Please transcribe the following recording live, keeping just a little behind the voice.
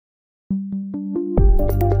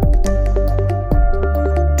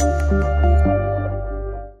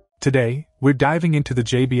Today, we're diving into the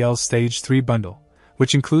JBL Stage 3 Bundle,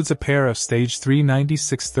 which includes a pair of Stage 3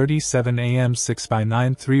 9637AM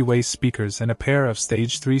 6x9 3-way speakers and a pair of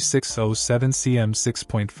Stage 3 607CM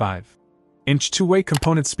 6.5-inch 2-way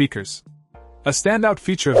component speakers. A standout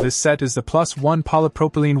feature of this set is the +1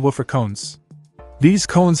 polypropylene woofer cones. These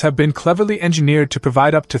cones have been cleverly engineered to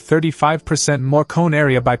provide up to 35% more cone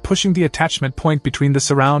area by pushing the attachment point between the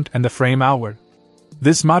surround and the frame outward.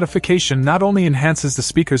 This modification not only enhances the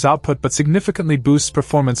speaker's output but significantly boosts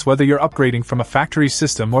performance whether you're upgrading from a factory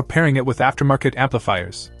system or pairing it with aftermarket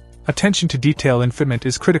amplifiers. Attention to detail in fitment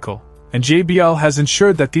is critical, and JBL has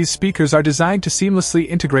ensured that these speakers are designed to seamlessly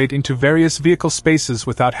integrate into various vehicle spaces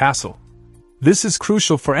without hassle. This is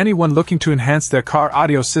crucial for anyone looking to enhance their car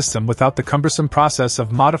audio system without the cumbersome process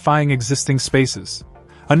of modifying existing spaces.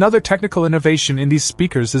 Another technical innovation in these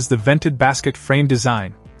speakers is the vented basket frame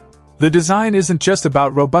design. The design isn't just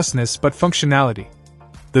about robustness but functionality.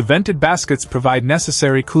 The vented baskets provide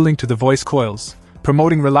necessary cooling to the voice coils,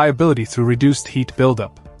 promoting reliability through reduced heat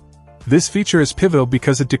buildup. This feature is pivotal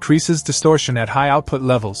because it decreases distortion at high output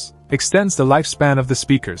levels, extends the lifespan of the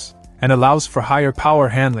speakers, and allows for higher power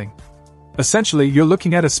handling. Essentially, you're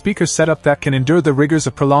looking at a speaker setup that can endure the rigors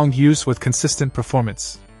of prolonged use with consistent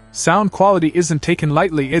performance. Sound quality isn't taken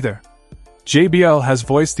lightly either. JBL has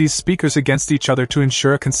voiced these speakers against each other to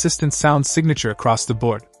ensure a consistent sound signature across the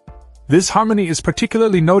board. This harmony is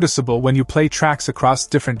particularly noticeable when you play tracks across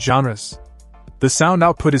different genres. The sound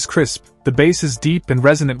output is crisp, the bass is deep and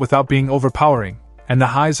resonant without being overpowering, and the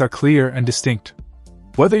highs are clear and distinct.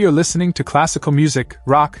 Whether you're listening to classical music,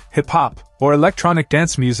 rock, hip-hop, or electronic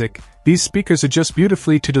dance music, these speakers adjust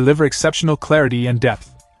beautifully to deliver exceptional clarity and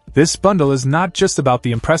depth. This bundle is not just about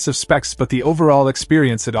the impressive specs but the overall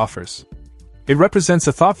experience it offers. It represents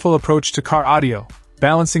a thoughtful approach to car audio,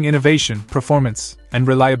 balancing innovation, performance, and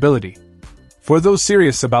reliability. For those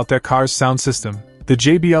serious about their car's sound system, the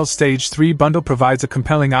JBL Stage 3 Bundle provides a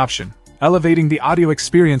compelling option, elevating the audio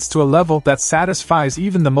experience to a level that satisfies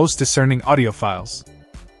even the most discerning audiophiles.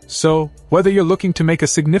 So, whether you're looking to make a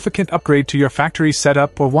significant upgrade to your factory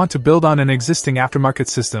setup or want to build on an existing aftermarket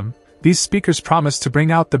system, these speakers promise to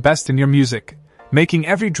bring out the best in your music, making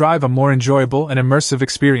every drive a more enjoyable and immersive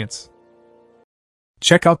experience.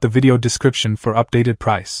 Check out the video description for updated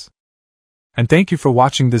price. And thank you for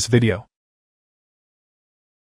watching this video.